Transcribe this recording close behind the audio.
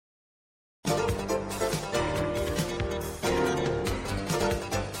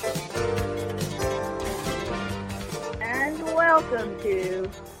Welcome to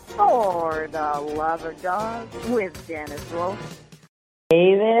For the Love of Dogs with Janice Wolf.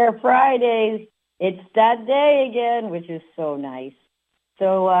 Hey there, Fridays. It's that day again, which is so nice.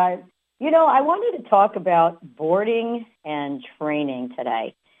 So, I wanted to talk about boarding and training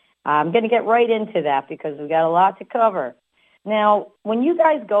today. I'm going to get right into that because we've got a lot to cover. Now, when you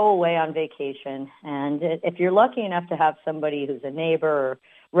guys go away on vacation, and if you're lucky enough to have somebody who's a neighbor or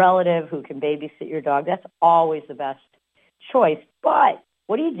relative who can babysit your dog, that's always the best choice. But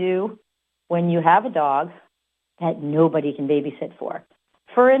what do you do when you have a dog that nobody can babysit for?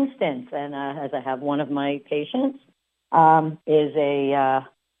 For instance, and as I have one of my patients, is a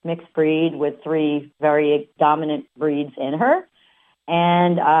mixed breed with 3 very dominant breeds in her.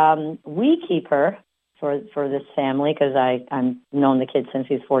 And we keep her for this family because I've known the kid since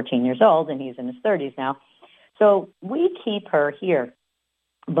he's 14 years old, and he's in his 30s now. So we keep her here,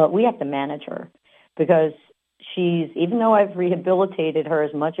 but we have to manage her because even though I've rehabilitated her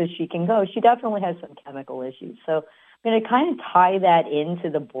as much as she can go, she definitely has some chemical issues. So I'm going to kind of tie that into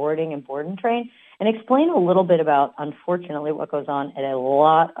the boarding and board and train and explain a little bit about, unfortunately, what goes on at a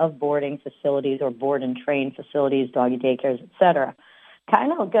lot of boarding facilities or board and train facilities, doggy daycares, et cetera.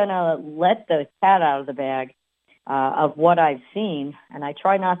 Kind of going to let the cat out of the bag of what I've seen, and I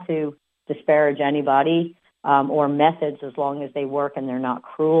try not to disparage anybody or methods as long as they work and they're not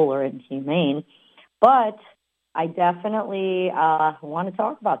cruel or inhumane, but I definitely want to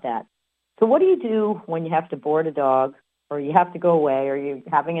talk about that. So what do you do when you have to board a dog or you have to go away or you're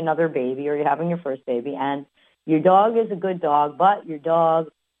having another baby or you're having your first baby and your dog is a good dog, but your dog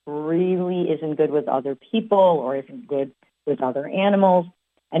really isn't good with other people or isn't good with other animals,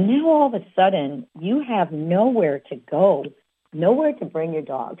 and now all of a sudden you have nowhere to go, nowhere to bring your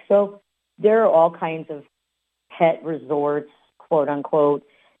dog. So there are all kinds of pet resorts, quote unquote,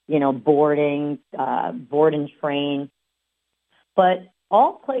 board and train, but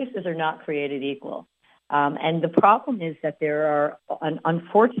all places are not created equal. And the problem is that there are,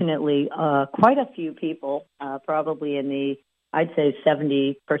 unfortunately, quite a few people, probably in the, I'd say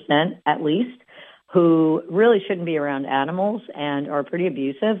 70% at least, who really shouldn't be around animals and are pretty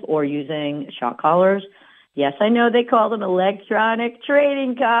abusive or using shock collars. Yes, I know they call them electronic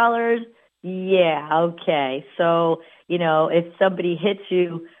training collars. Yeah, okay. So, if somebody hits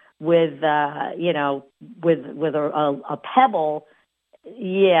you with, with a pebble,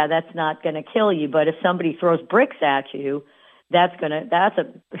 yeah, that's not going to kill you. But if somebody throws bricks at you, that's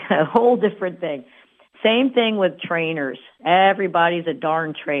a whole different thing. Same thing with trainers. Everybody's a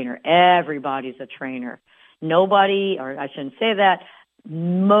darn trainer. Everybody's a trainer. Nobody, or I shouldn't say that,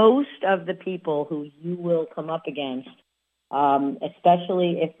 most of the people who you will come up against,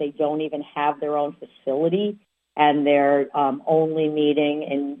 especially if they don't even have their own facility and they're only meeting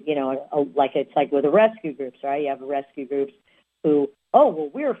in, it's like with the rescue groups, right? You have rescue groups who,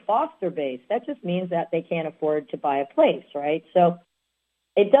 we're foster-based. That just means that they can't afford to buy a place, right? So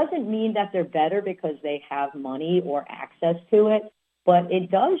it doesn't mean that they're better because they have money or access to it, but it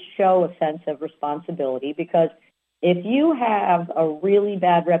does show a sense of responsibility because if you have a really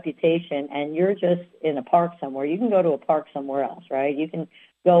bad reputation and you're just in a park somewhere, you can go to a park somewhere else, right? You can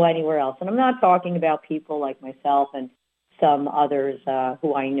go anywhere else. And I'm not talking about people like myself and some others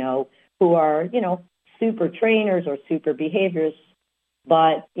who I know who are, super trainers or super behaviorists,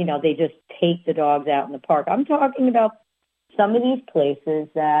 but, they just take the dogs out in the park. I'm talking about some of these places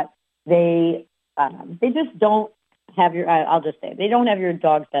that they just don't have they don't have your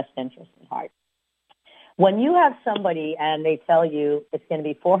dog's best interest at heart. When you have somebody and they tell you it's going to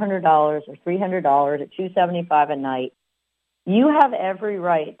be $400 or $300 at $275 a night, you have every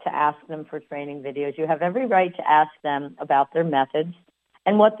right to ask them for training videos. You have every right to ask them about their methods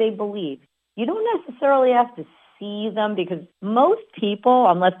and what they believe. You don't necessarily have to see them because most people,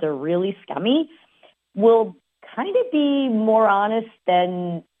 unless they're really scummy, will kind of be more honest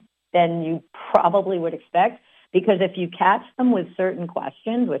than you probably would expect, because if you catch them with certain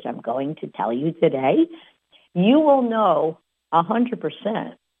questions, which I'm going to tell you today, you will know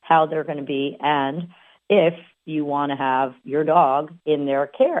 100% how they're going to be and if you want to have your dog in their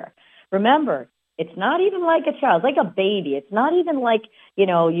care. Remember, it's not even like a child, it's like a baby. It's not even like,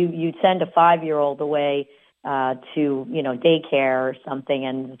 you send a 5-year-old away to, daycare or something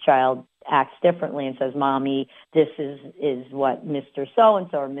and the child acts differently and says, Mommy, this is what Mr.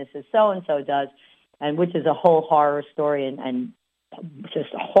 So-and-so or Mrs. So-and-so does, and which is a whole horror story and just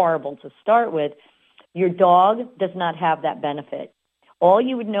horrible to start with. Your dog does not have that benefit. All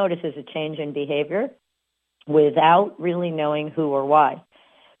you would notice is a change in behavior without really knowing who or why.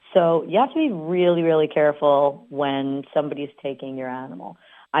 So you have to be really, really careful when somebody's taking your animal.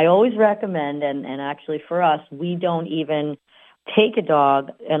 I always recommend, and actually for us, we don't even take a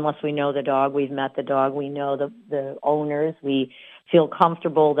dog unless we know the dog, we've met the dog, we know the owners, we feel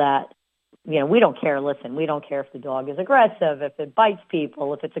comfortable that, we don't care. Listen, we don't care if the dog is aggressive, if it bites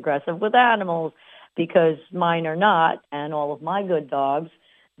people, if it's aggressive with animals, because mine are not, and all of my good dogs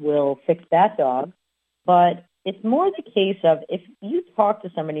will fix that dog. But it's more the case of if you talk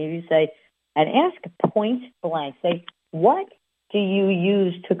to somebody and you say, and ask point blank, say, what do you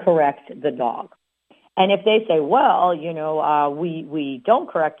use to correct the dog? And if they say, well, we don't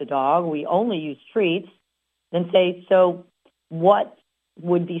correct the dog, we only use treats, then say, so what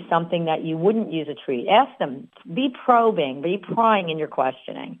would be something that you wouldn't use a treat? Ask them. Be probing. Be prying in your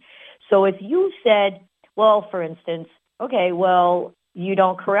questioning. So if you said, well, for instance, okay, well, you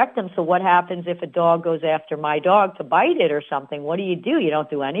don't correct them, so what happens if a dog goes after my dog to bite it or something? What do? You don't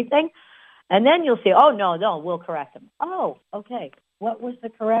do anything? And then you'll say, oh, no, we'll correct them. Oh, okay. What was the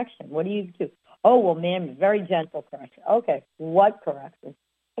correction? What do you do? Oh, well, ma'am, very gentle correction. Okay, what correction?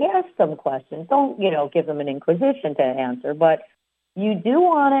 Ask them questions. Don't, give them an inquisition to answer, but you do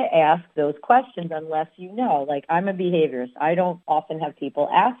want to ask those questions unless you know. Like, I'm a behaviorist. I don't often have people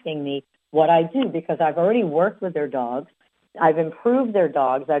asking me what I do because I've already worked with their dogs. I've improved their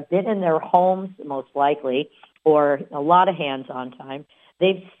dogs. I've been in their homes, most likely, or a lot of hands-on time.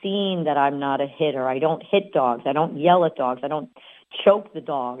 They've seen that I'm not a hitter. I don't hit dogs. I don't yell at dogs. I don't choke the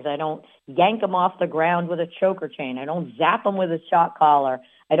dogs. I don't yank them off the ground with a choker chain. I don't zap them with a shock collar.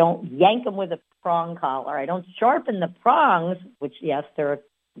 I don't yank them with a prong collar. I don't sharpen the prongs, which, yes, they're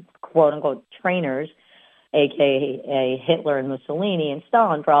quote-unquote trainers, a.k.a. Hitler and Mussolini and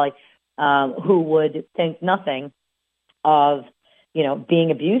Stalin probably, who would think nothing of,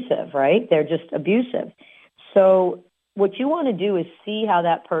 being abusive, right? They're just abusive. So what you want to do is see how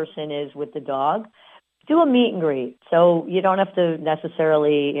that person is with the dog. Do a meet and greet. So you don't have to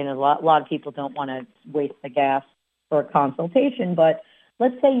necessarily, a lot of people don't want to waste the gas for a consultation, but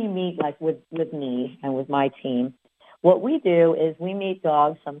let's say you meet like with me and with my team. What we do is we meet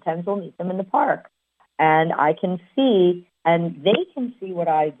dogs. Sometimes we'll meet them in the park, and I can see, and they can see what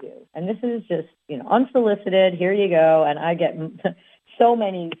I do. And this is just, unsolicited. Here you go. And I get so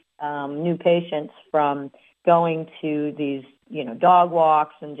many new patients from going to these, dog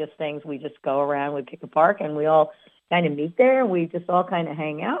walks and just things. We just go around, we pick a park, and we all kind of meet there. We just all kind of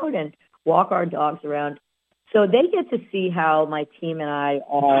hang out and walk our dogs around. So they get to see how my team and I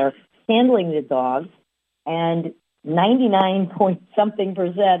are handling the dogs, and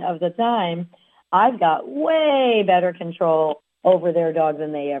 99-point-something% of the time, I've got way better control over their dog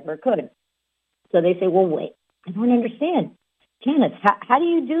than they ever could. So they say, well, wait, I don't understand. Janice, how do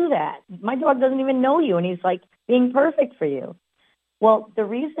you do that? My dog doesn't even know you, and he's like being perfect for you. Well, the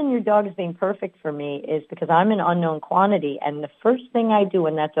reason your dog is being perfect for me is because I'm an unknown quantity, and the first thing I do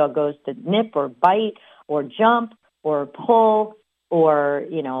when that dog goes to nip or bite or jump or pull or,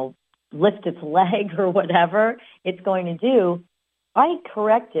 lift its leg or whatever it's going to do, I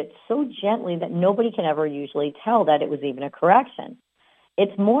correct it so gently that nobody can ever usually tell that it was even a correction.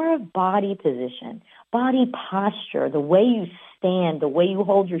 It's more of body position, body posture, the way you stand, the way you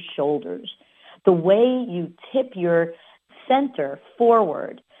hold your shoulders, the way you tip your center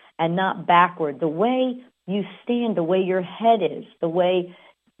forward and not backward, the way you stand, the way your head is, the way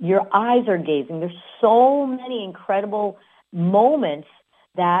your eyes are gazing. There's so many incredible moments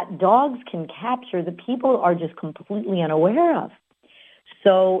that dogs can capture that people are just completely unaware of.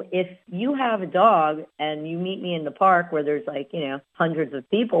 So if you have a dog and you meet me in the park where there's hundreds of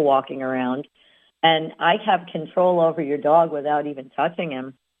people walking around, and I have control over your dog without even touching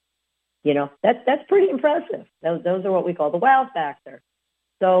him, that's pretty impressive. Those are what we call the wow factor.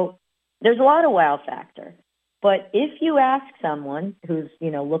 So there's a lot of wow factor. But if you ask someone who's,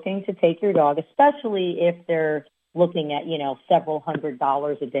 looking to take your dog, especially if they're looking at, several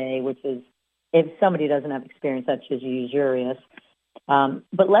 $100s a day, which is, if somebody doesn't have experience, that's just usurious.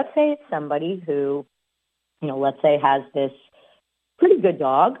 But let's say it's somebody who, let's say has this pretty good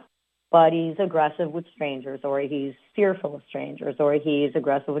dog, but he's aggressive with strangers, or he's fearful of strangers, or he's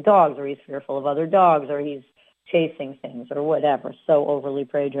aggressive with dogs, or he's fearful of other dogs, or he's chasing things or whatever, so overly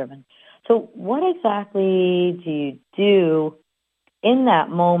prey-driven. So what exactly do you do in that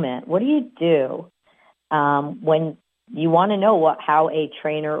moment? What do you do when you want to know how a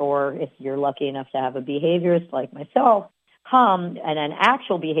trainer, or if you're lucky enough to have a behaviorist like myself, and an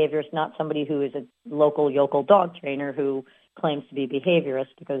actual behaviorist, not somebody who is a local yokel dog trainer who claims to be behaviorist,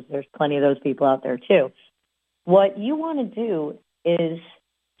 because there's plenty of those people out there too. What you want to do is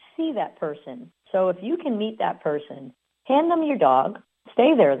see that person. So if you can meet that person, hand them your dog.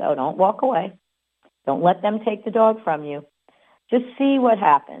 Stay there, though. Don't walk away. Don't let them take the dog from you. Just see what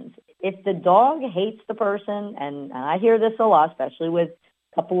happens. if the dog hates the person, and I hear this a lot, especially with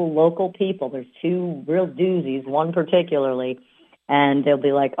a couple of local people, there's two real doozies, one particularly, and they'll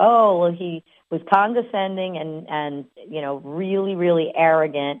be like, oh, well, he was condescending and really, really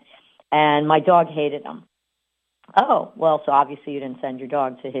arrogant, and my dog hated him. Oh, well, so obviously you didn't send your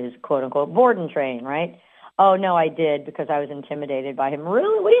dog to his quote-unquote board and train, right? Oh, no, I did because I was intimidated by him.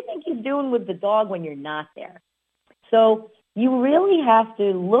 Really? What do you think he's doing with the dog when you're not there? So you really have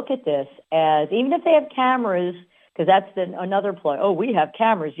to look at this as, even if they have cameras, because that's another ploy. Oh, we have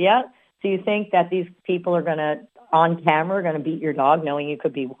cameras, yeah? So you think that these people are going to, on camera, going to beat your dog knowing you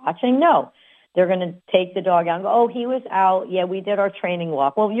could be watching? No. They're going to take the dog out and go, oh, he was out. Yeah, we did our training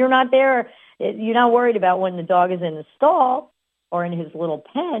walk. Well, you're not there. You're not worried about when the dog is in the stall or in his little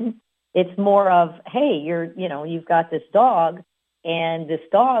pen. It's more of, hey, you've got this dog, and this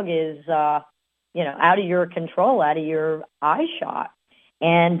dog is, out of your control, out of your eye shot.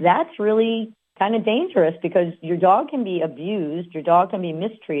 And that's really kind of dangerous because your dog can be abused, your dog can be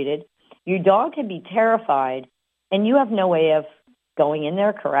mistreated, your dog can be terrified, and you have no way of going in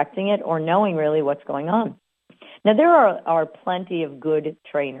there, correcting it, or knowing really what's going on. Now, there are plenty of good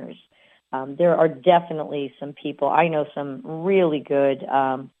trainers. There are definitely some people. I know some really good,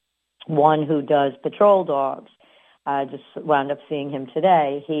 one who does patrol dogs. I just wound up seeing him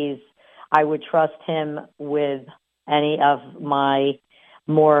today. I would trust him with any of my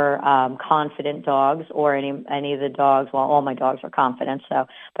more confident dogs or any of the dogs. Well, all my dogs are confident,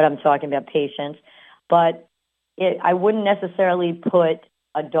 but I'm talking about patience. But I wouldn't necessarily put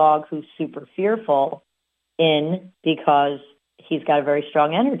a dog who's super fearful in because he's got a very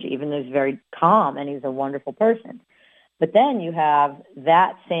strong energy, even though he's very calm and he's a wonderful person. But then you have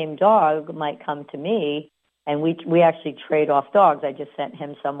that same dog might come to me, and we actually trade off dogs. I just sent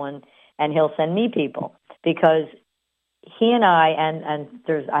him someone, and he'll send me people because he and I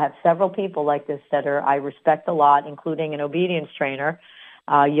have several people like this that I respect a lot, including an obedience trainer,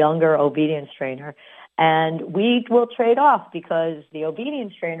 a younger obedience trainer. And we will trade off because the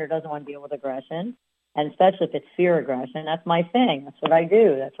obedience trainer doesn't want to deal with aggression, and especially if it's fear aggression. That's my thing. That's what I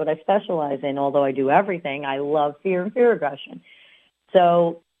do. That's what I specialize in. Although I do everything, I love fear and fear aggression.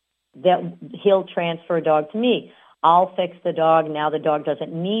 So that he'll transfer a dog to me. I'll fix the dog. Now the dog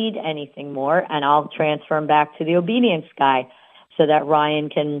doesn't need anything more, and I'll transfer him back to the obedience guy so that Ryan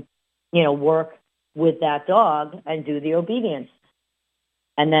can, work with that dog and do the obedience.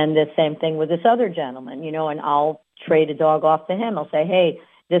 And then the same thing with this other gentleman, and I'll trade a dog off to him. I'll say, hey,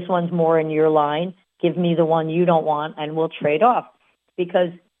 this one's more in your line. Give me the one you don't want, and we'll trade off. Because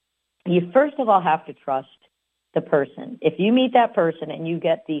you first of all have to trust the person. If you meet that person and you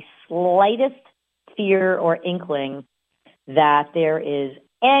get the slightest fear or inkling that there is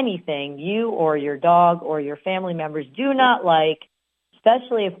anything you or your dog or your family members do not like,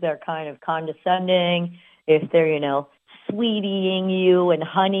 especially if they're kind of condescending, if they're, sweetying you and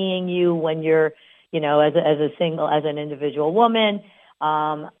honeying you when you're, as an individual woman,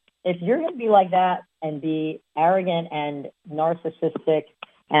 if you're going to be like that and be arrogant and narcissistic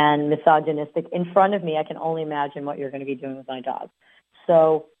and misogynistic in front of me, I can only imagine what you're going to be doing with my dog.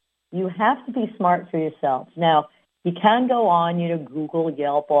 So you have to be smart for yourself. Now, you can go on, Google,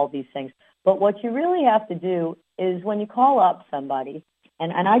 Yelp, all these things. But what you really have to do is when you call up somebody,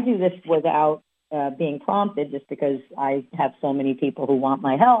 and I do this without being prompted just because I have so many people who want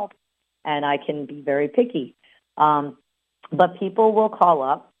my help, and I can be very picky. But people will call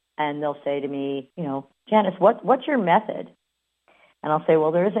up, and they'll say to me, Janice, what's your method? And I'll say,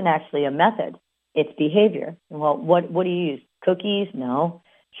 well, there isn't actually a method. It's behavior. Well, what do you use? Cookies? No.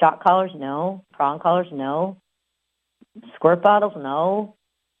 Shock collars? No. Prong collars? No. Squirt bottles? No.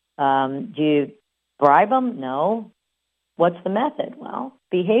 Do you bribe them? No. What's the method? Well,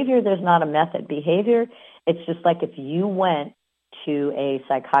 behavior, there's not a method. Behavior, it's just like if you went to a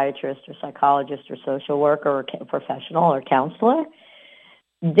psychiatrist or psychologist or social worker or professional or counselor,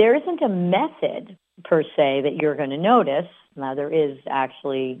 there isn't a method per se that you're going to notice. Now, there is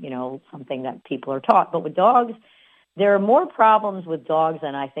actually, something that people are taught. But with dogs, there are more problems with dogs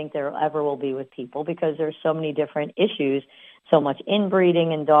than I think there ever will be with people because there's so many different issues, so much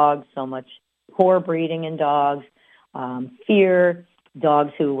inbreeding in dogs, so much poor breeding in dogs, fear,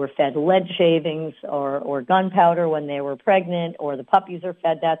 dogs who were fed lead shavings or gunpowder when they were pregnant, or the puppies are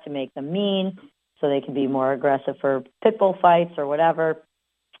fed that to make them mean so they can be more aggressive for pit bull fights or whatever.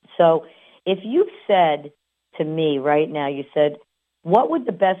 So if you've said to me right now, you said, what would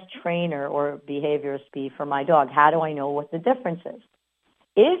the best trainer or behaviorist be for my dog? How do I know what the difference is?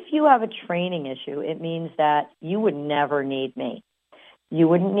 If you have a training issue, it means that you would never need me. You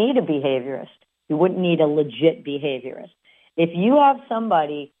wouldn't need a behaviorist. You wouldn't need a legit behaviorist. If you have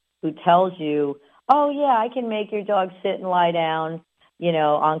somebody who tells you, oh, yeah, I can make your dog sit and lie down,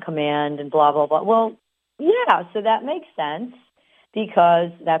 on command and blah, blah, blah. Well, yeah, so that makes sense because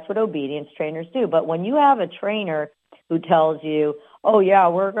that's what obedience trainers do. But when you have a trainer who tells you, oh, yeah,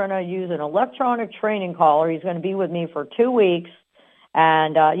 we're going to use an electronic training collar. He's going to be with me for 2 weeks.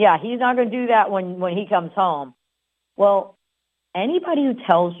 And, yeah, he's not going to do that when he comes home. Well, anybody who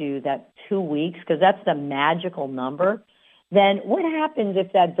tells you that 2 weeks, because that's the magical number, then what happens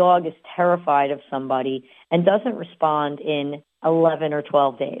if that dog is terrified of somebody and doesn't respond in 11 or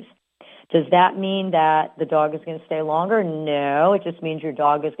 12 days? Does that mean that the dog is going to stay longer? No, it just means your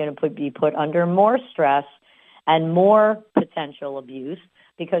dog is going to be put under more stress and more potential abuse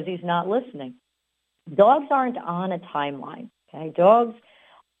because he's not listening. Dogs aren't on a timeline, okay? Dogs,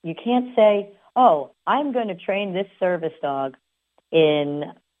 you can't say, oh, I'm going to train this service dog in,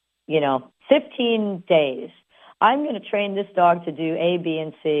 15 days. I'm going to train this dog to do A, B,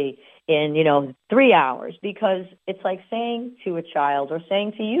 and C in, 3 hours, because it's like saying to a child or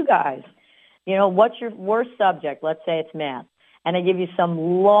saying to you guys, what's your worst subject? Let's say it's math. And I give you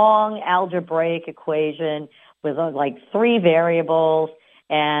some long algebraic equation with like 3 variables,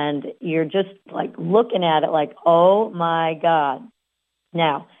 and you're just like looking at it like, oh my God.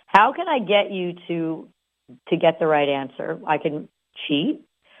 Now, how can I get you to get the right answer? I can cheat.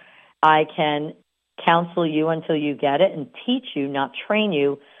 I can counsel you until you get it and teach you, not train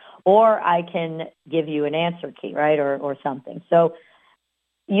you, or I can give you an answer key, right, or something. So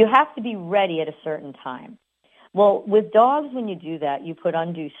you have to be ready at a certain time. Well, with dogs, when you do that, you put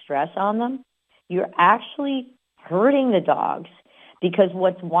undue stress on them. You're actually hurting the dogs, because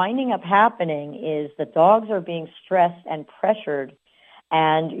what's winding up happening is the dogs are being stressed and pressured,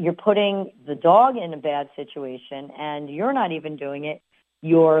 and you're putting the dog in a bad situation, and you're not even doing it.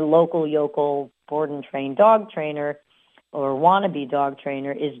 Your local yokel board and trained dog trainer or wannabe dog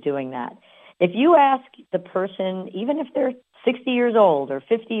trainer is doing that. If you ask the person, even if they're 60 years old or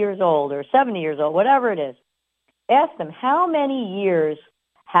 50 years old or 70 years old, whatever it is, ask them, how many years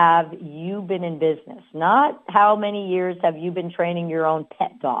have you been in business? Not how many years have you been training your own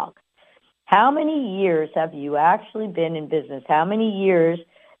pet dog. How many years have you actually been in business? How many years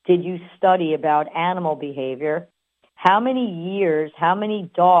did you study about animal behavior? How many years, how many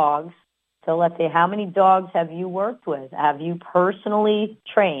dogs, so let's say how many dogs have you worked with? Have you personally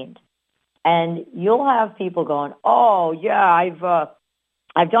trained? And you'll have people going, oh, yeah, I've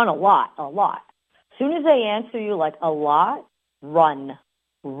done a lot. As soon as they answer you like a lot, run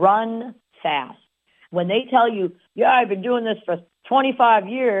fast. When they tell you, yeah, I've been doing this for 25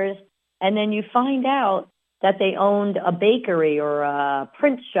 years, and then you find out that they owned a bakery or a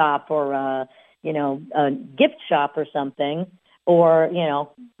print shop or a gift shop or something, or,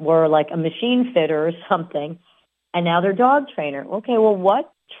 were like a machine fitter or something, and now they're dog trainer. Okay, well,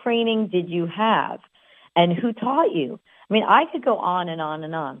 what training did you have, and who taught you? I mean, I could go on and on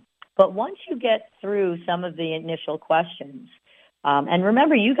and on, but once you get through some of the initial questions, and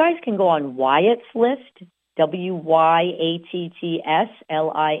remember, you guys can go on Wyatt's List,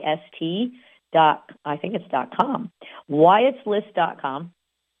 WYATTSLIST I think it's .com, WyattsList.com,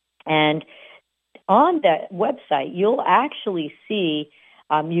 and on that website, you'll actually see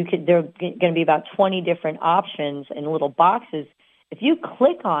there are going to be about 20 different options and little boxes. If you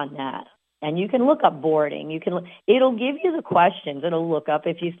click on that, and you can look up boarding, it'll give you the questions. It'll look up,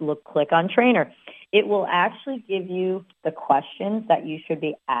 if you click on trainer, it will actually give you the questions that you should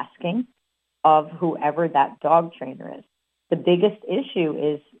be asking of whoever that dog trainer is. The biggest issue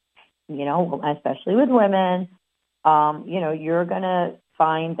is, especially with women, you're going to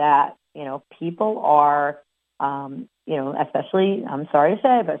find that, people are, especially, I'm sorry to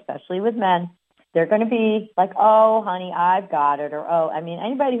say, but especially with men, they're going to be like, oh, honey, I've got it. Or,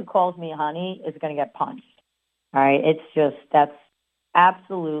 anybody who calls me honey is going to get punched. All right. It's just, that's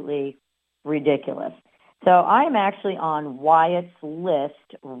absolutely ridiculous. So I'm actually on Wyatt's List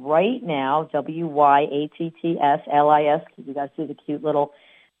right now, WYATTSLIS. You guys see the cute little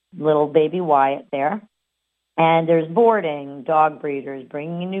baby Wyatt there. And there's boarding, dog breeders,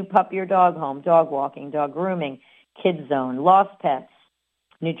 bringing a new puppy or dog home, dog walking, dog grooming, kids zone, lost pets,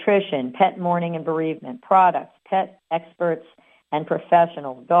 nutrition, pet mourning and bereavement, products, pet experts and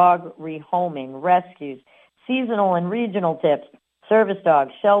professionals, dog rehoming, rescues, seasonal and regional tips, service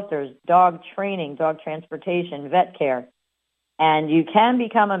dogs, shelters, dog training, dog transportation, vet care. And you can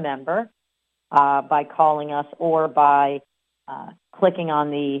become a member by calling us or by clicking on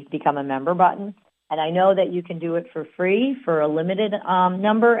the Become a Member button. And I know that you can do it for free for a limited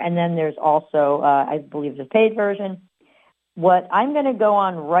number, and then there's also, I believe, the paid version. What I'm going to go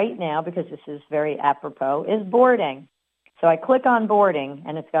on right now, because this is very apropos, is boarding. So I click on boarding,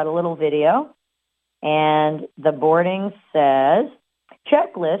 and it's got a little video, and the boarding says,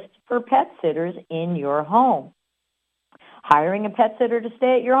 checklist for pet sitters in your home. Hiring a pet sitter to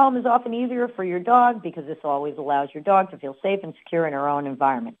stay at your home is often easier for your dog because this always allows your dog to feel safe and secure in her own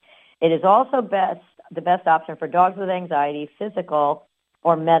environment. It is also the best option for dogs with anxiety, physical,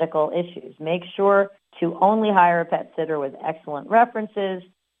 or medical issues. Make sure to only hire a pet sitter with excellent references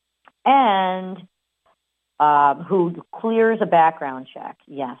and who clears a background check.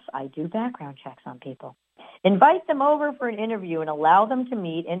 Yes, I do background checks on people. Invite them over for an interview and allow them to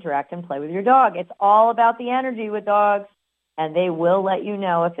meet, interact, and play with your dog. It's all about the energy with dogs, and they will let you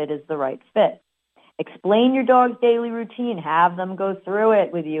know if it is the right fit. Explain your dog's daily routine. Have them go through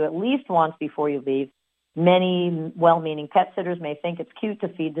it with you at least once before you leave. Many well-meaning pet sitters may think it's cute to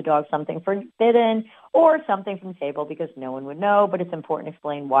feed the dog something forbidden or something from the table because no one would know, but it's important to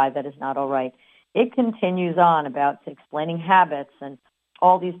explain why that is not all right. It continues on about explaining habits and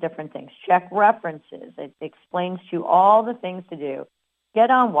all these different things. Check references. It explains to you all the things to do.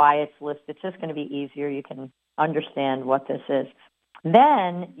 Get on Wyatt's list. It's just going to be easier. You can understand what this is.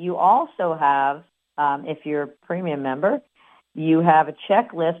 Then you also have, if you're a premium member, you have a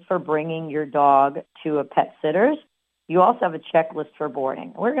checklist for bringing your dog to a pet sitter's. You also have a checklist for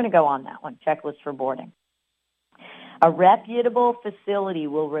boarding. We're going to go on that one, checklist for boarding. A reputable facility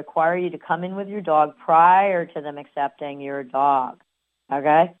will require you to come in with your dog prior to them accepting your dog,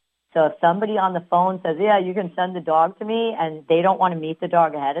 okay? So if somebody on the phone says, yeah, you can send the dog to me, and they don't want to meet the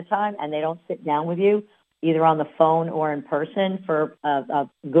dog ahead of time, and they don't sit down with you, either on the phone or in person for a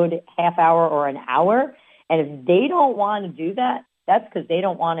good half hour or an hour, and if they don't want to do that, that's because they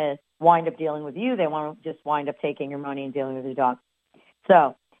don't want to wind up dealing with you. They want to just wind up taking your money and dealing with your dog.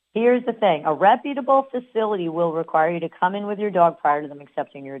 So here's the thing. A reputable facility will require you to come in with your dog prior to them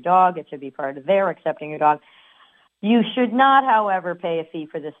accepting your dog. It should be prior to their accepting your dog. You should not, however, pay a fee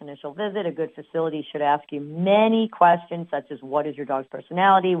for this initial visit. A good facility should ask you many questions, such as what is your dog's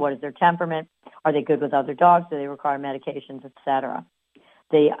personality, what is their temperament, are they good with other dogs, do they require medications, etc.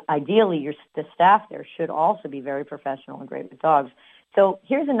 Ideally, the staff there should also be very professional and great with dogs. So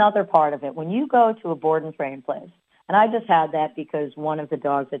here's another part of it. When you go to a board and train place, and I just had that because one of the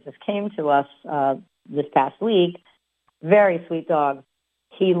dogs that just came to us this past week, very sweet dog.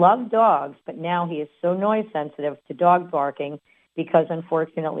 He loved dogs, but now he is so noise sensitive to dog barking because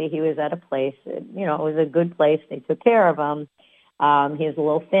unfortunately he was at a place, it was a good place. They took care of him. He was a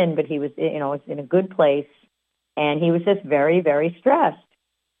little thin, but he was, it's in a good place. And he was just very, very stressed.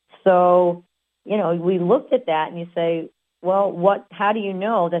 So, we looked at that and you say, well, how do you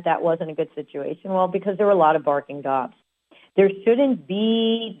know that wasn't a good situation? Well, because there were a lot of barking dogs. There shouldn't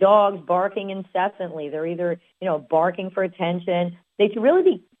be dogs barking incessantly. They're either, barking for attention. They should really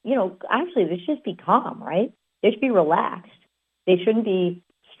be, actually, they should just be calm, right? They should be relaxed. They shouldn't be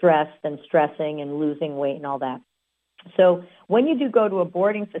stressed and stressing and losing weight and all that. So when you do go to a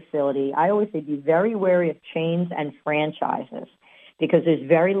boarding facility, I always say be very wary of chains and franchises because there's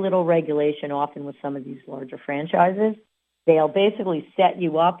very little regulation often with some of these larger franchises. They'll basically set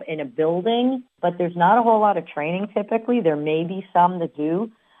you up in a building, but there's not a whole lot of training typically. There may be some that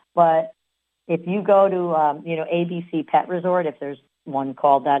do, but if you go to, ABC Pet Resort, if there's one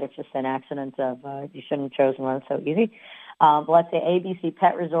called that, it's just an accident of you shouldn't have chosen one, it's so easy. But let's say ABC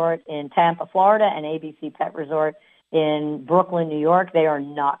Pet Resort in Tampa, Florida, and ABC Pet Resort in Brooklyn, New York, they are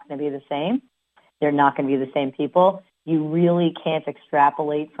not going to be the same. They're not going to be the same people. You really can't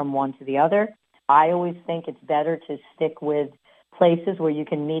extrapolate from one to the other. I always think it's better to stick with places where you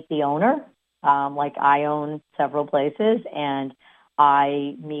can meet the owner. Like I own several places, and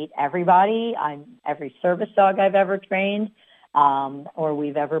I meet everybody. Every service dog I've ever trained or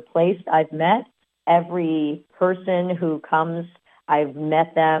we've ever placed, I've met. Every person who comes, I've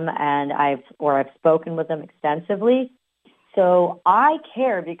met them, and I've spoken with them extensively. So I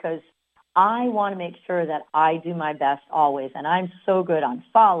care because I want to make sure that I do my best always, and I'm so good on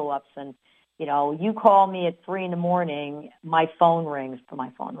follow-ups. And you call me at 3 a.m, my phone rings.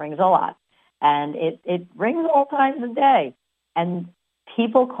 My phone rings a lot, and it rings all times of day. And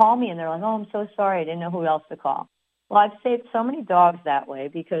people call me, and they're like, "Oh, I'm so sorry, I didn't know who else to call." Well, I've saved so many dogs that way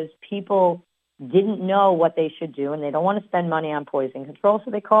because people didn't know what they should do, and they don't want to spend money on poison control,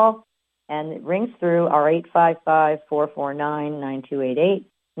 so they call, and it rings through our 855-449-9288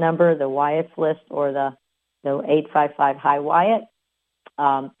 number, the Wyatt's list, or the 855-HI-WYATT.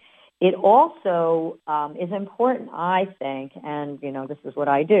 It also is important, I think, and, this is what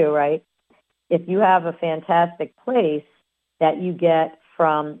I do, right? If you have a fantastic place that you get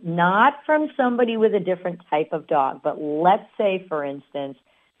from, not from somebody with a different type of dog, but let's say, for instance,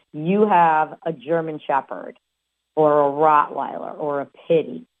 you have a German Shepherd or a Rottweiler or a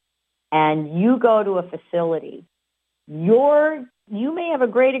Pitty, and you go to a facility, you may have a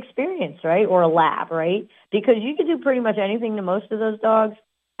great experience, right? Or a lab, right? Because you could do pretty much anything to most of those dogs,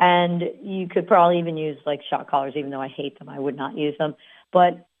 and you could probably even use like shock collars, even though I hate them. I would not use them.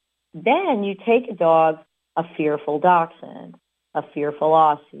 But then you take a dog, a fearful Dachshund, a fearful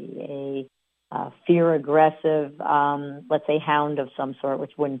Aussie, a fear-aggressive, let's say hound of some sort,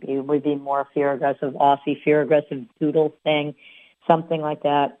 which would be more fear-aggressive Aussie, fear-aggressive Doodle thing, something like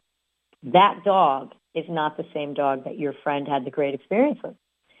that. That dog is not the same dog that your friend had the great experience with,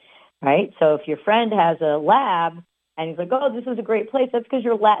 right? So if your friend has a lab and he's like, oh, this is a great place, that's because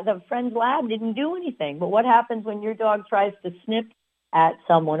the friend's lab didn't do anything. But what happens when your dog tries to snip at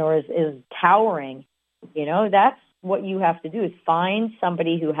someone or is cowering? You know, that's what you have to do, is find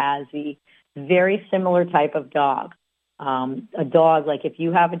somebody who has the very similar type of dog. A dog, like if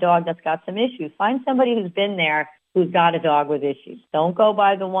you have a dog that's got some issues, find somebody who's been there who's got a dog with issues. Don't go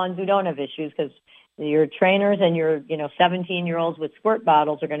by the ones who don't have issues, because your trainers and your 17-year-olds with squirt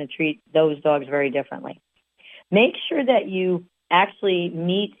bottles are going to treat those dogs very differently. Make sure that you actually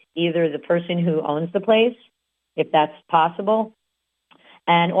meet either the person who owns the place, if that's possible,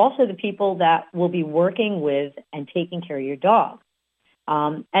 and also the people that will be working with and taking care of your dog.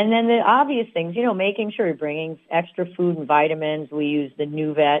 And then the obvious things, making sure you're bringing extra food and vitamins. We use the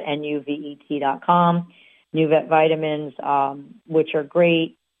NuVet, NuVet.com, NuVet vitamins, which are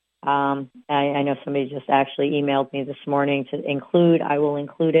great. I know somebody just actually emailed me this morning to include. I will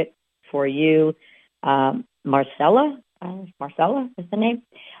include it for you. Marcella is the name.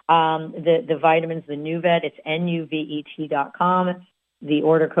 The vitamins, the NuVet, it's NuVet.com. The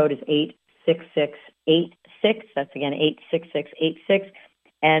order code is 86686. That's again 86686.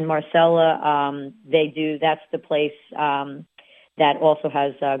 And Marcella, that's the place that also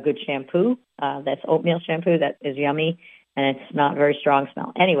has good shampoo. That's oatmeal shampoo that is yummy, and it's not very strong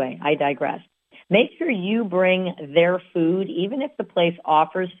smell. Anyway, I digress. Make sure you bring their food, even if the place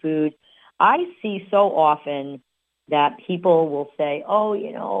offers food. I see so often that people will say,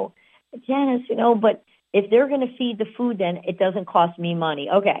 oh, Janice, but if they're going to feed the food, then it doesn't cost me money.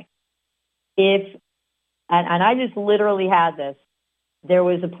 Okay. And I just literally had this. There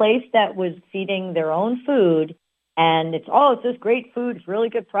was a place that was feeding their own food, and it's this great food. It's really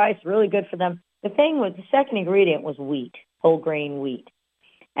good price, really good for them. The thing was, the second ingredient was wheat, whole grain wheat.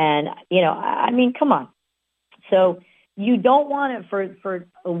 And, come on. So you don't want it for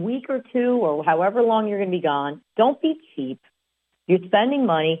a week or two or however long you're going to be gone. Don't be cheap. You're spending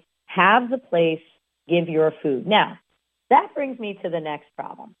money. Have the place give your food. Now, that brings me to the next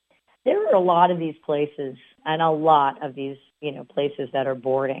problem. There are a lot of these places and a lot of these, places that are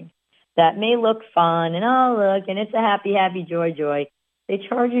boarding that may look fun and, look, and it's a happy, happy, joy, joy. They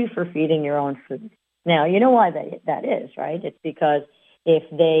charge you for feeding your own food. Now, you know why that is, right? It's because if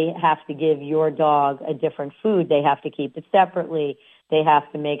they have to give your dog a different food, they have to keep it separately. They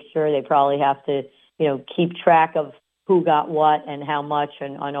have to make sure, they probably have to, keep track of who got what and how much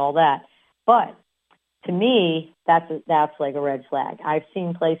and all that. But to me, that's like a red flag. I've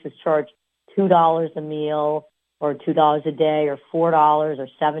seen places charge $2 a meal or $2 a day or $4 or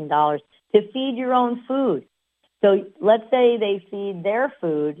 $7 to feed your own food. So let's say they feed their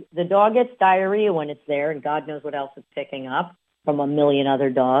food. The dog gets diarrhea when it's there, and God knows what else it's picking up from a million other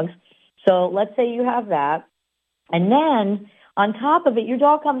dogs. So let's say you have that. And then on top of it, your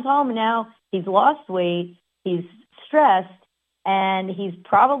dog comes home and now he's lost weight, he's stressed, and he's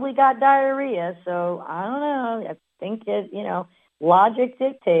probably got diarrhea. So I don't know. I think logic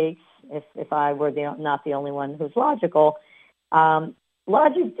dictates, if I were not the only one who's logical,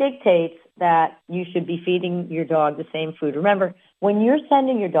 logic dictates that you should be feeding your dog the same food. Remember, when you're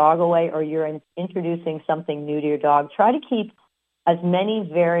sending your dog away or you're introducing something new to your dog, try to keep as many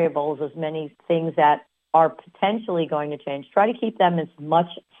variables, as many things that are potentially going to change. Try to keep them as much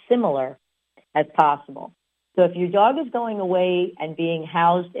similar as possible. So if your dog is going away and being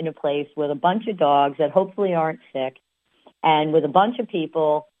housed in a place with a bunch of dogs that hopefully aren't sick and with a bunch of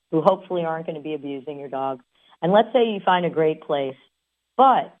people who hopefully aren't going to be abusing your dog, and let's say you find a great place,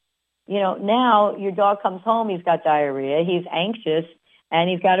 but, now your dog comes home, he's got diarrhea, he's anxious, and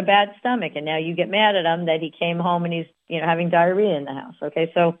he's got a bad stomach, and now you get mad at him that he came home and he's, having diarrhea in the house,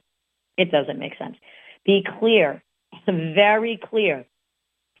 okay? So it doesn't make sense. Be clear, very clear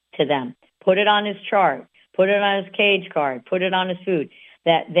to them. Put it on his chart. Put it on his cage card. Put it on his food,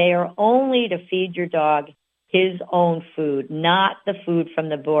 that they are only to feed your dog his own food, not the food from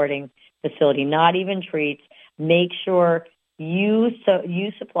the boarding facility, not even treats. Make sure you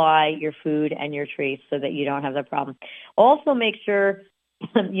supply your food and your treats so that you don't have that problem. Also make sure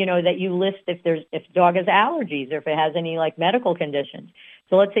that you list if the dog has allergies or if it has any like medical conditions.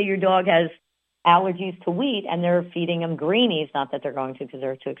 So let's say your dog has allergies to wheat and they're feeding them greenies, not that they're going to because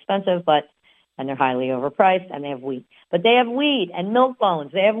they're too expensive, and they're highly overpriced, and they have wheat. But they have wheat and milk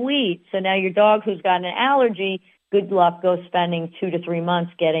bones. They have wheat. So now your dog who's got an allergy, good luck go spending 2 to 3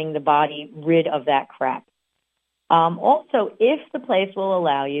 months getting the body rid of that crap. Also, if the place will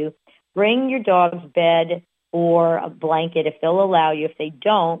allow you, bring your dog's bed or a blanket if they'll allow you. If they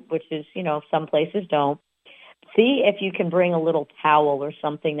don't, which is, some places don't, see if you can bring a little towel or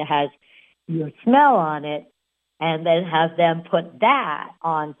something that has your smell on it, and then have them put that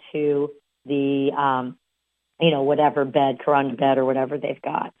onto the, whatever bed, Karanja bed or whatever they've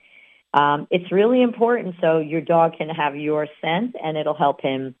got. It's really important so your dog can have your scent, and it'll help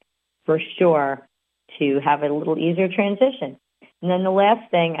him for sure to have a little easier transition. And then the last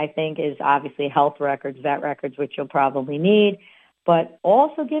thing I think is obviously health records, vet records, which you'll probably need, but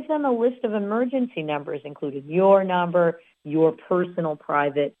also give them a list of emergency numbers, including your number, your personal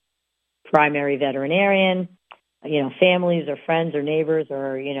private primary veterinarian, families or friends or neighbors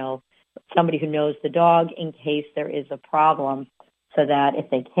or, somebody who knows the dog in case there is a problem, so that if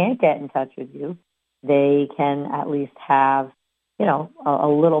they can't get in touch with you, they can at least have, a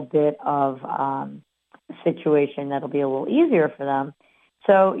little bit of situation that'll be a little easier for them.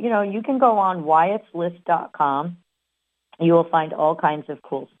 So, you can go on WyattsList.com. You will find all kinds of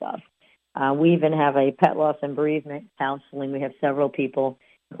cool stuff. We even have a pet loss and bereavement counseling. We have several people,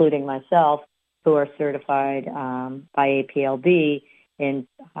 including myself, who are certified by APLB in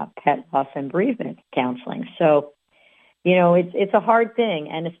pet loss and bereavement counseling. So, it's a hard thing,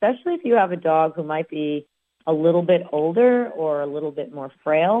 and especially if you have a dog who might be a little bit older or a little bit more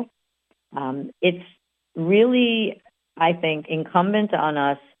frail, it's really, I think, incumbent on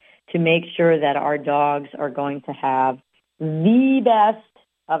us to make sure that our dogs are going to have the best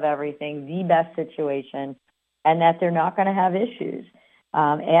of everything, the best situation, and that they're not going to have issues.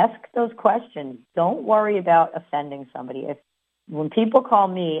 Ask those questions. Don't worry about offending somebody. When people call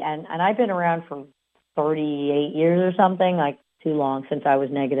me, and I've been around for 38 years or something, like too long, since I was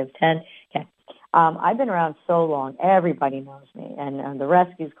 -10. Okay. I've been around so long. Everybody knows me, and the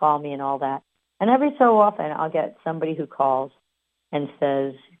rescues call me and all that. And every so often I'll get somebody who calls and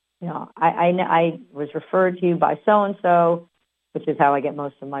says, I was referred to you by so-and-so, which is how I get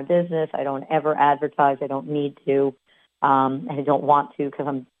most of my business. I don't ever advertise. I don't need to. And I don't want to because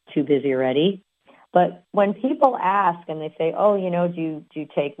I'm too busy already. But when people ask and they say, do you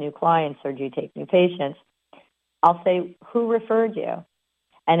take new clients or do you take new patients? I'll say, who referred you?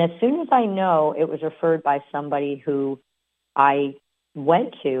 And as soon as I know it was referred by somebody who I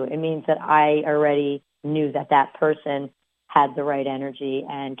went to, it means that I already knew that that person had the right energy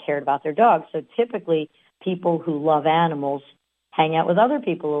and cared about their dog. So typically people who love animals hang out with other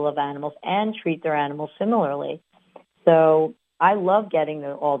people who love animals and treat their animals similarly. So I love getting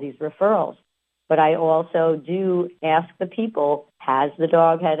all these referrals. But I also do ask the people, has the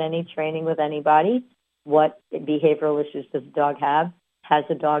dog had any training with anybody? What behavioral issues does the dog have? Has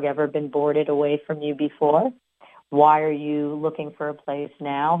the dog ever been boarded away from you before? Why are you looking for a place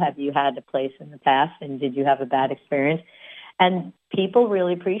now? Have you had a place in the past, and did you have a bad experience? And people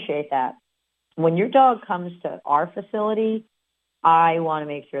really appreciate that. When your dog comes to our facility, I want to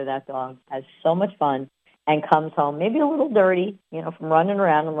make sure that dog has so much fun and comes home maybe a little dirty, from running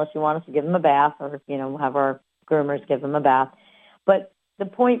around, unless you want us to give him a bath or, have our groomers give him a bath. But the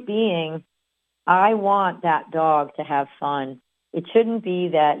point being, I want that dog to have fun. It shouldn't be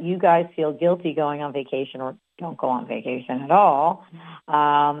that you guys feel guilty going on vacation or don't go on vacation at all.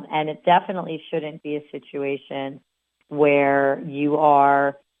 And it definitely shouldn't be a situation where you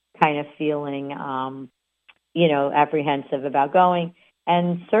are kind of feeling, apprehensive about going.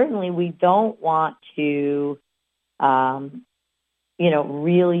 And certainly we don't want to,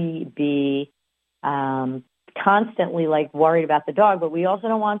 really be constantly worried about the dog, but we also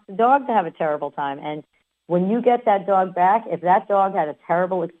don't want the dog to have a terrible time. And when you get that dog back, if that dog had a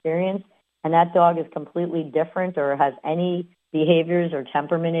terrible experience and that dog is completely different or has any behaviors or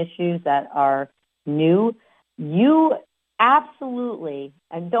temperament issues that are new, you absolutely,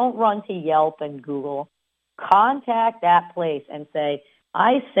 and don't run to Yelp and Google, contact that place and say,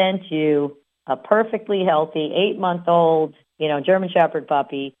 I sent you a perfectly healthy 8-month-old, German Shepherd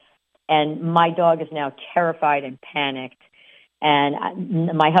puppy, and my dog is now terrified and panicked, and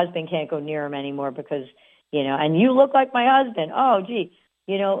my husband can't go near him anymore because, and you look like my husband. Oh, gee,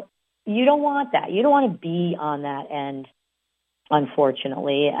 you don't want that. You don't want to be on that end,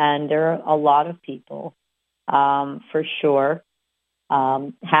 unfortunately, and there are a lot of people, for sure,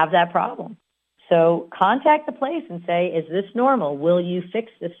 have that problem. So contact the place and say, is this normal? Will you fix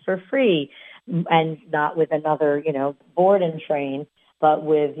this for free? And not with another, board and train, but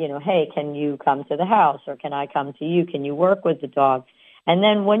with, hey, can you come to the house, or can I come to you? Can you work with the dog? And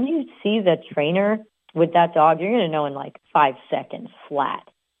then when you see the trainer with that dog, you're going to know in like 5 seconds flat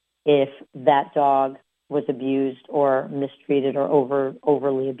if that dog was abused or mistreated or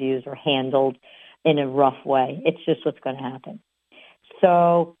overly abused or handled in a rough way. It's just what's going to happen.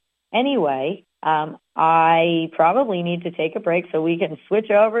 So anyway, I probably need to take a break so we can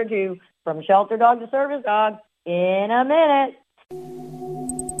switch over to From Shelter Dog to Service Dog in a minute.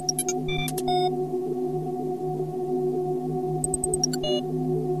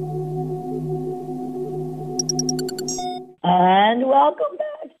 And welcome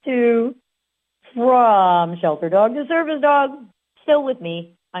back to From Shelter Dog to Service Dog. Still with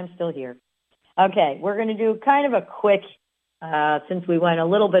me. I'm still here. Okay, we're going to do kind of a quick, since we went a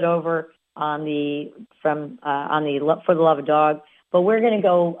little bit over on the For the Love of Dog, but we're going to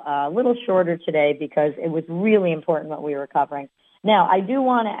go a little shorter today because it was really important what we were covering. Now, I do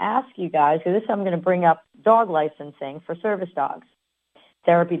want to ask you guys, so this I'm going to bring up dog licensing for service dogs,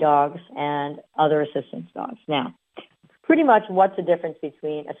 therapy dogs, and other assistance dogs. Now, pretty much what's the difference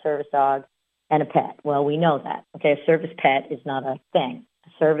between a service dog and a pet? Well, we know that. Okay, a service pet is not a thing. A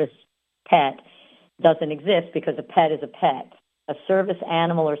service pet doesn't exist because a pet is a pet. A service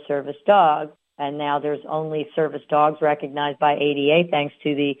animal or service dog, and now there's only service dogs recognized by ADA thanks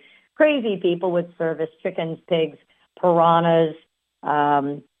to the crazy people with service chickens, pigs, piranhas,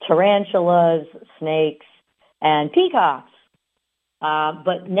 tarantulas, snakes, and peacocks.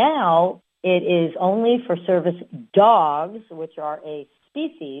 But now it is only for service dogs, which are a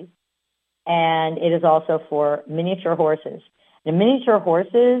species, and it is also for miniature horses. The miniature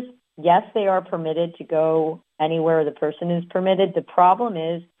horses, yes, they are permitted to go anywhere the person is permitted. The problem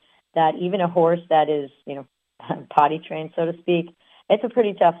is that even a horse that is, potty trained, so to speak, it's a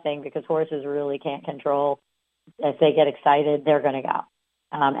pretty tough thing because horses really can't control. If they get excited, they're going to go.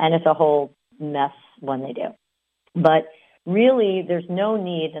 And it's a whole mess when they do. But really, there's no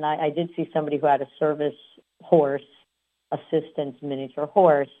need, and I did see somebody who had a service horse, assistance miniature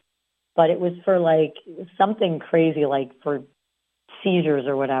horse, but it was for like something crazy, like for seizures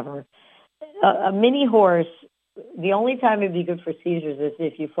or whatever. A mini horse, the only time it'd be good for seizures is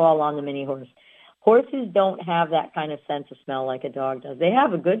if you fall on the mini horse. Horses don't have that kind of sense of smell like a dog does. They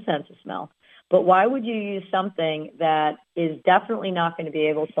have a good sense of smell. But why would you use something that is definitely not going to be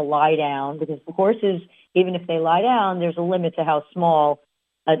able to lie down? Because horses, even if they lie down, there's a limit to how small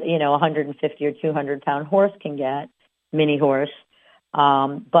a 150 or 200 pound horse can get, mini horse.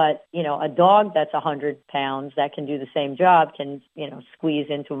 But a dog that's 100 pounds that can do the same job can, squeeze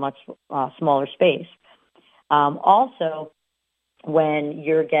into a much smaller space. Also, when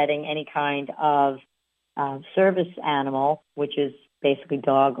you're getting any kind of service animal, which is basically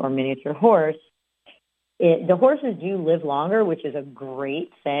dog or miniature horse, the horses do live longer, which is a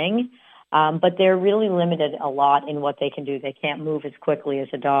great thing, but they're really limited a lot in what they can do. They can't move as quickly as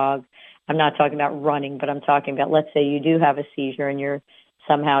a dog. I'm not talking about running, but I'm talking about, let's say you do have a seizure and you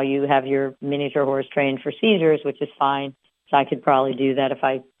have your miniature horse trained for seizures, which is fine. So I could probably do that if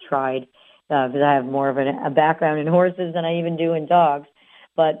I tried, because I have more of a background in horses than I even do in dogs.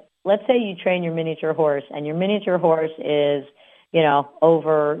 But let's say you train your miniature horse, and your miniature horse is,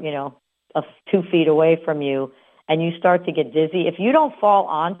 over, 2 feet away from you, and you start to get dizzy. If you don't fall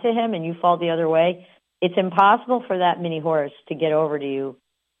onto him and you fall the other way, it's impossible for that mini horse to get over to you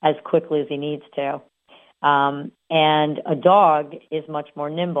as quickly as he needs to. And a dog is much more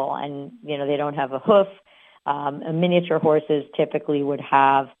nimble, and, they don't have a hoof. Miniature horses typically would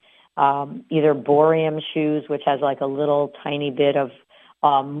have either borium shoes, which has like a little tiny bit of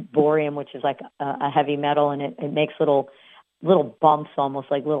borium, which is like a heavy metal, and it makes little bumps, almost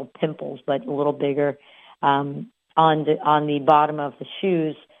like little pimples, but a little bigger on the bottom of the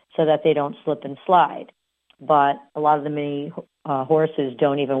shoes so that they don't slip and slide. But a lot of the mini horses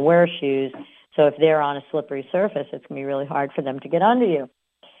don't even wear shoes, so if they're on a slippery surface, it's going to be really hard for them to get under you.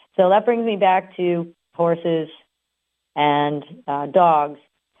 So that brings me back to horses and dogs.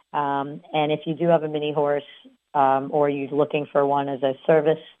 And if you do have a mini horse or you're looking for one as a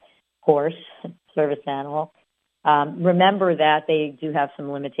service horse, service animal, remember that they do have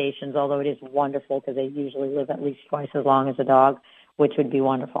some limitations, although it is wonderful because they usually live at least twice as long as a dog, which would be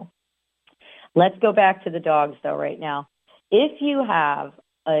wonderful. Let's go back to the dogs, though, right now. If you have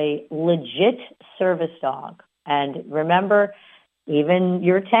a legit service dog, and remember, even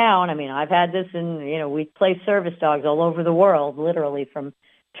your town, I've had this we play service dogs all over the world, literally from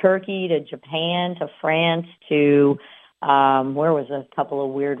Turkey to Japan to France to Where was a couple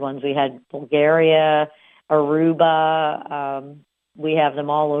of weird ones? We had Bulgaria, Aruba. We have them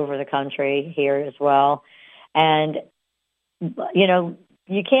all over the country here as well. And,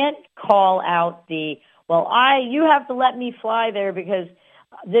 you can't call out you have to let me fly there because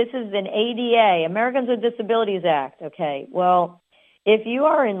this is an ADA, Americans with Disabilities Act. Okay, well, if you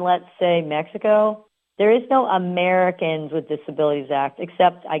are in, let's say, Mexico, there is no Americans with Disabilities Act,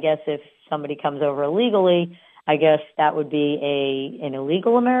 except, I guess, if somebody comes over illegally, I guess that would be an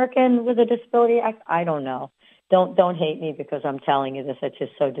illegal American with a disability act. I don't know. Don't hate me because I'm telling you this. It's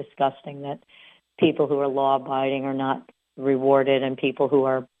just so disgusting that people who are law-abiding are not rewarded and people who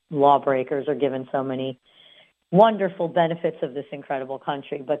are lawbreakers are given so many wonderful benefits of this incredible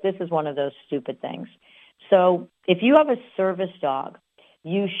country. But this is one of those stupid things. So if you have a service dog,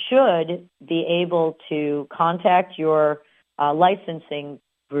 you should be able to contact your licensing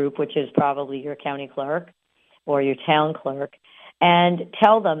group, which is probably your county clerk or your town clerk, and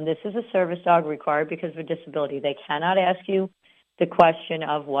tell them this is a service dog required because of a disability. They cannot ask you the question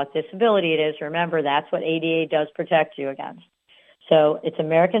of what disability it is. Remember, that's what ADA does protect you against. So it's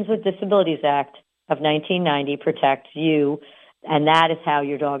Americans with Disabilities Act of 1990 protects you, and that is how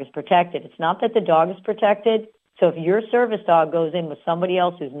your dog is protected. It's not that the dog is protected. So if your service dog goes in with somebody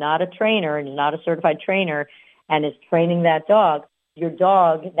else who's not a trainer and is not a certified trainer and is training that dog is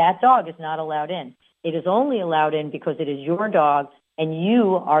not allowed in. It is only allowed in because it is your dog and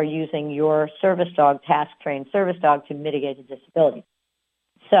you are using your service dog, task-trained service dog, to mitigate a disability.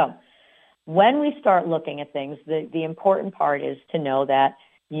 So when we start looking at things, the important part is to know that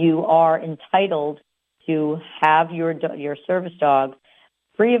you are entitled to have your service dog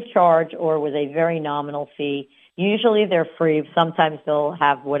free of charge or with a very nominal fee. Usually they're free. Sometimes they'll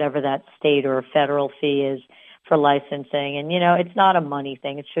have whatever that state or federal fee is for licensing. And, it's not a money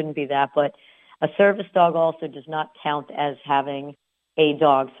thing. It shouldn't be that. But a service dog also does not count as having a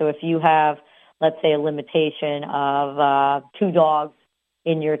dog. So if you have, let's say, a limitation of 2 dogs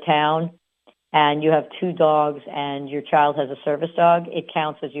in your town, and you have 2 dogs and your child has a service dog, it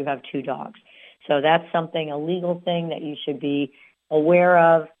counts as you have 2 dogs. So that's a legal thing that you should be aware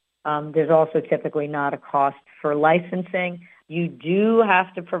of. There's also typically not a cost for licensing. You do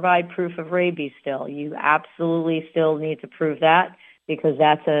have to provide proof of rabies still. You absolutely still need to prove that because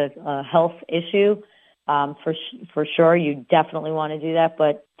that's a health issue. For sure, you definitely want to do that,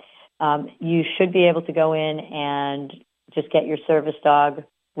 but you should be able to go in and just get your service dog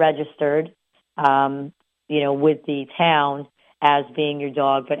registered, with the town as being your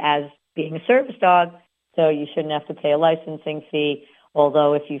dog, but as being a service dog, so you shouldn't have to pay a licensing fee.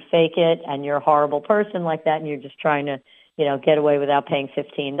 Although if you fake it and you're a horrible person like that and you're just trying to, get away without paying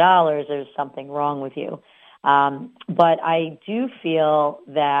 $15, there's something wrong with you. But I do feel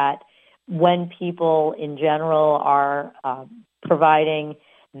that when people in general are providing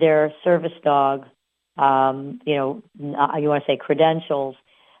their service dog, you want to say credentials,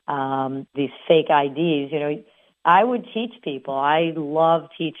 these fake IDs, I would teach people. I love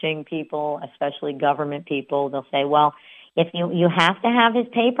teaching people, especially government people. They'll say, well, if you have to have his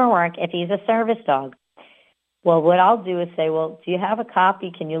paperwork if he's a service dog. Well, what I'll do is say, well, do you have a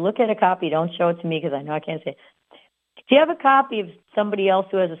copy? Can you look at a copy? Don't show it to me because I know I can't say it. Do you have a copy of somebody else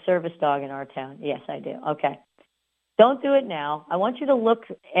who has a service dog in our town? Yes, I do. Okay. Don't do it now. I want you to look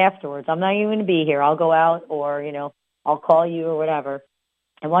afterwards. I'm not even going to be here. I'll go out or, I'll call you or whatever.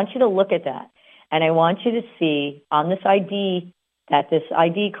 I want you to look at that. And I want you to see on this ID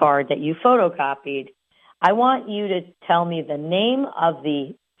card that you photocopied, I want you to tell me the name of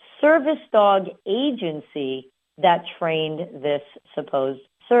the service dog agency that trained this supposed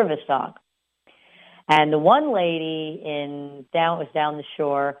service dog. And the one lady down the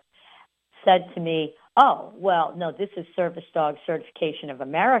shore said to me, oh, well, no, this is Service Dog Certification of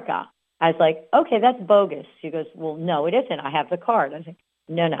America. I was like, okay, that's bogus. She goes, well, no, it isn't. I have the card. I was like,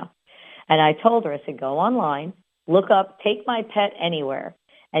 no. And I told her, I said, go online, look up, Take My Pet Anywhere,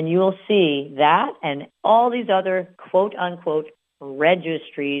 and you will see that and all these other quote-unquote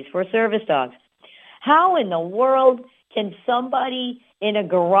registries for service dogs. How in the world can somebody in a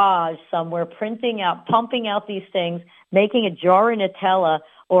garage somewhere pumping out these things, making a jar of Nutella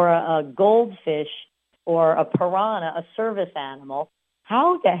or a goldfish or a piranha, a service animal?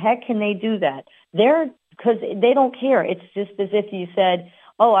 How the heck can they do that? Because they don't care. It's just as if you said,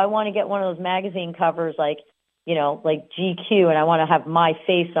 oh, I want to get one of those magazine covers like GQ, and I want to have my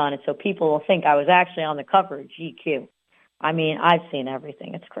face on it so people will think I was actually on the cover of GQ. I mean, I've seen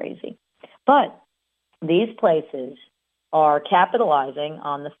everything. It's crazy. But these places are capitalizing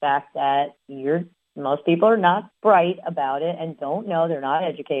on the fact that most people are not bright about it and don't know. They're not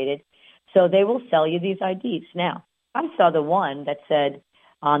educated. So they will sell you these IDs. Now, I saw the one that said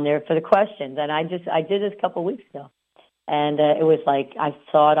on there for the questions, and I did this a couple of weeks ago. And it was like, I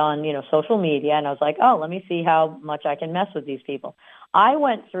saw it on, social media, and I was like, oh, let me see how much I can mess with these people. I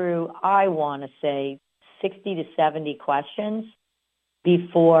went through, I want to say, 60 to 70 questions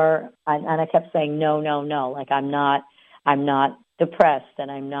before, and I kept saying, no, no, no. Like, I'm not depressed,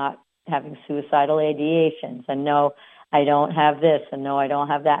 and I'm not having suicidal ideations, and no, I don't have this, and no, I don't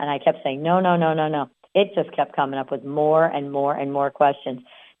have that. And I kept saying, no, no, no, no, no. It just kept coming up with more and more and more questions.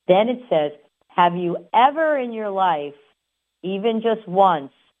 Then it says, have you ever in your life, even just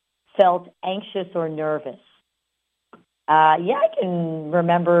once, felt anxious or nervous? Yeah, I can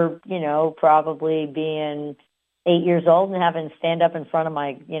remember, probably being 8 years old and having to stand up in front of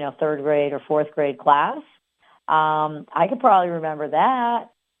my, third grade or fourth grade class. I could probably remember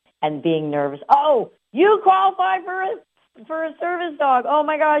that and being nervous. Oh, you qualify for a service dog. Oh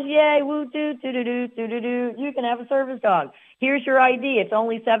my gosh, yay, woo doo doo doo doo doo doo doo. You can have a service dog. Here's your ID. It's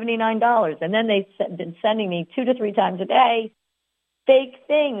only $79. And then they've been sending me 2 to 3 times a day fake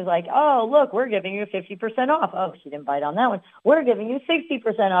things like, oh, look, we're giving you 50% off. Oh, she didn't bite on that one. We're giving you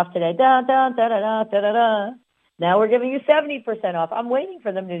 60% off today. Da, da, da, da, da, da, da, da. Now we're giving you 70% off. I'm waiting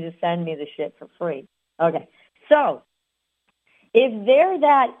for them to just send me the shit for free. Okay. So if they're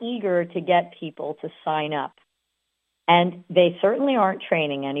that eager to get people to sign up, and they certainly aren't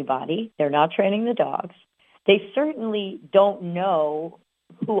training anybody, they're not training the dogs, they certainly don't know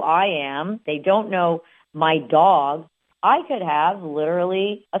who I am, they don't know my dog, I could have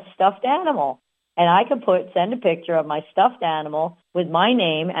literally a stuffed animal, and I could send a picture of my stuffed animal with my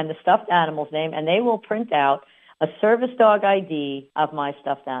name and the stuffed animal's name, and they will print out a service dog ID of my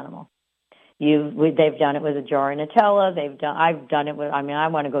stuffed animal. They've done it with a jar of Nutella. I've done it with. I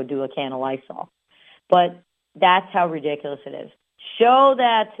want to go do a can of Lysol, but that's how ridiculous it is. Show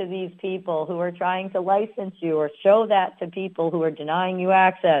that to these people who are trying to license you, or show that to people who are denying you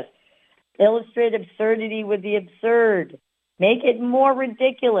access. Illustrate absurdity with the absurd. Make it more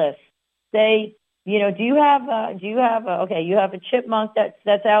ridiculous. Say, do you have a chipmunk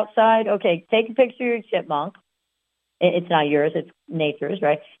that's outside? Okay, take a picture of your chipmunk. It's not yours, it's nature's,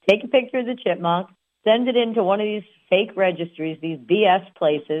 right? Take a picture of the chipmunk, send it into one of these fake registries, these BS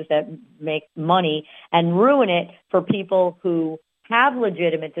places that make money, and ruin it for people who have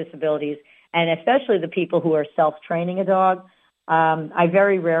legitimate disabilities, and especially the people who are self-training a dog. I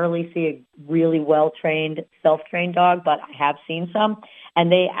very rarely see a really well-trained, self-trained dog, but I have seen some, and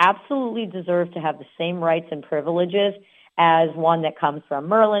they absolutely deserve to have the same rights and privileges as one that comes from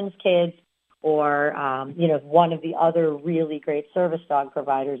Merlin's Kids or, one of the other really great service dog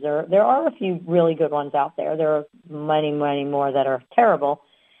providers. There are a few really good ones out there. There are many, many more that are terrible.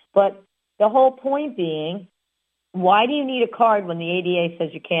 But the whole point being, why do you need a card when the ADA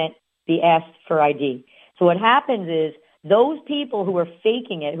says you can't be asked for ID? So what happens is, those people who are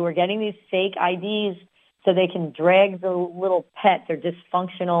faking it, who are getting these fake IDs so they can drag the little pet, their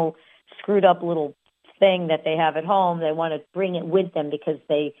dysfunctional, screwed up little thing that they have at home, they want to bring it with them because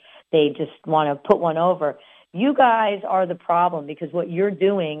they just want to put one over. You guys are the problem, because what you're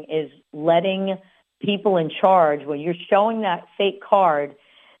doing is letting people in charge, when you're showing that fake card,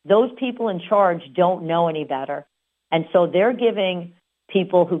 those people in charge don't know any better. And so they're giving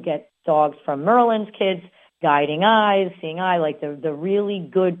people who get dogs from Merlin's Kids, Guiding Eyes, Seeing Eye, like the really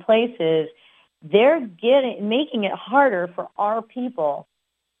good places, they're making it harder for our people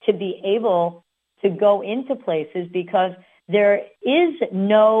to be able to go into places, because there is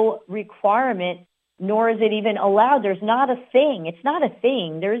no requirement, nor is it even allowed. There's not a thing. It's not a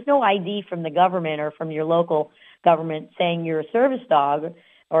thing. There is no ID from the government or from your local government saying you're a service dog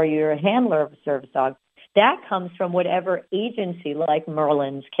or you're a handler of a service dog. That comes from whatever agency, like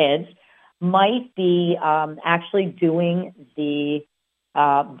Merlin's Kids, might be actually doing the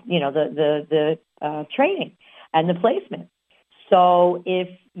training and the placement. So if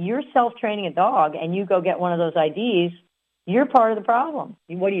you're self-training a dog and you go get one of those IDs, you're part of the problem.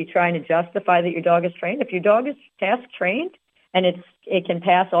 What are you trying to justify that your dog is trained? If your dog is task trained and it can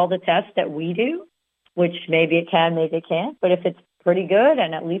pass all the tests that we do, which maybe it can, maybe it can't, but if it's pretty good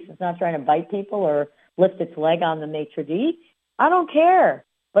and at least it's not trying to bite people or lift its leg on the maitre d', I don't care.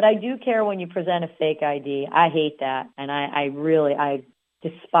 But I do care when you present a fake ID. I hate that. And I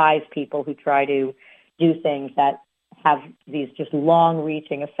despise people who try to do things that have these just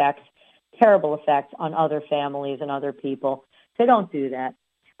long-reaching effects, terrible effects on other families and other people. So don't do that.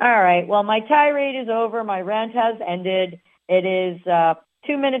 All right. Well, my tirade is over. My rant has ended. It is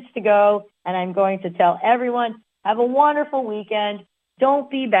 2 minutes to go, and I'm going to tell everyone, have a wonderful weekend.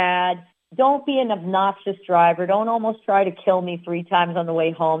 Don't be bad. Don't be an obnoxious driver. Don't almost try to kill me 3 times on the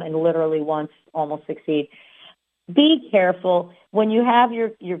way home and literally once almost succeed. Be careful when you have your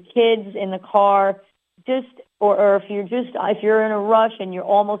kids in the car. Just or if you're in a rush and you're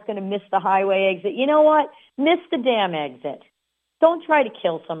almost going to miss the highway exit. You know what? Miss the damn exit. Don't try to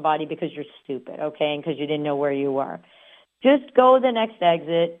kill somebody because you're stupid, okay, and because you didn't know where you were. Just go to the next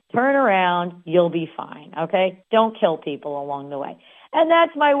exit, turn around, you'll be fine, okay? Don't kill people along the way. And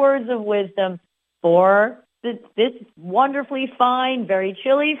that's my words of wisdom for this wonderfully fine, very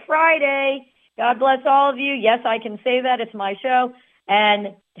chilly Friday. God bless all of you. Yes, I can say that. It's my show. And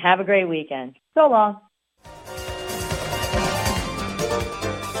have a great weekend. So long.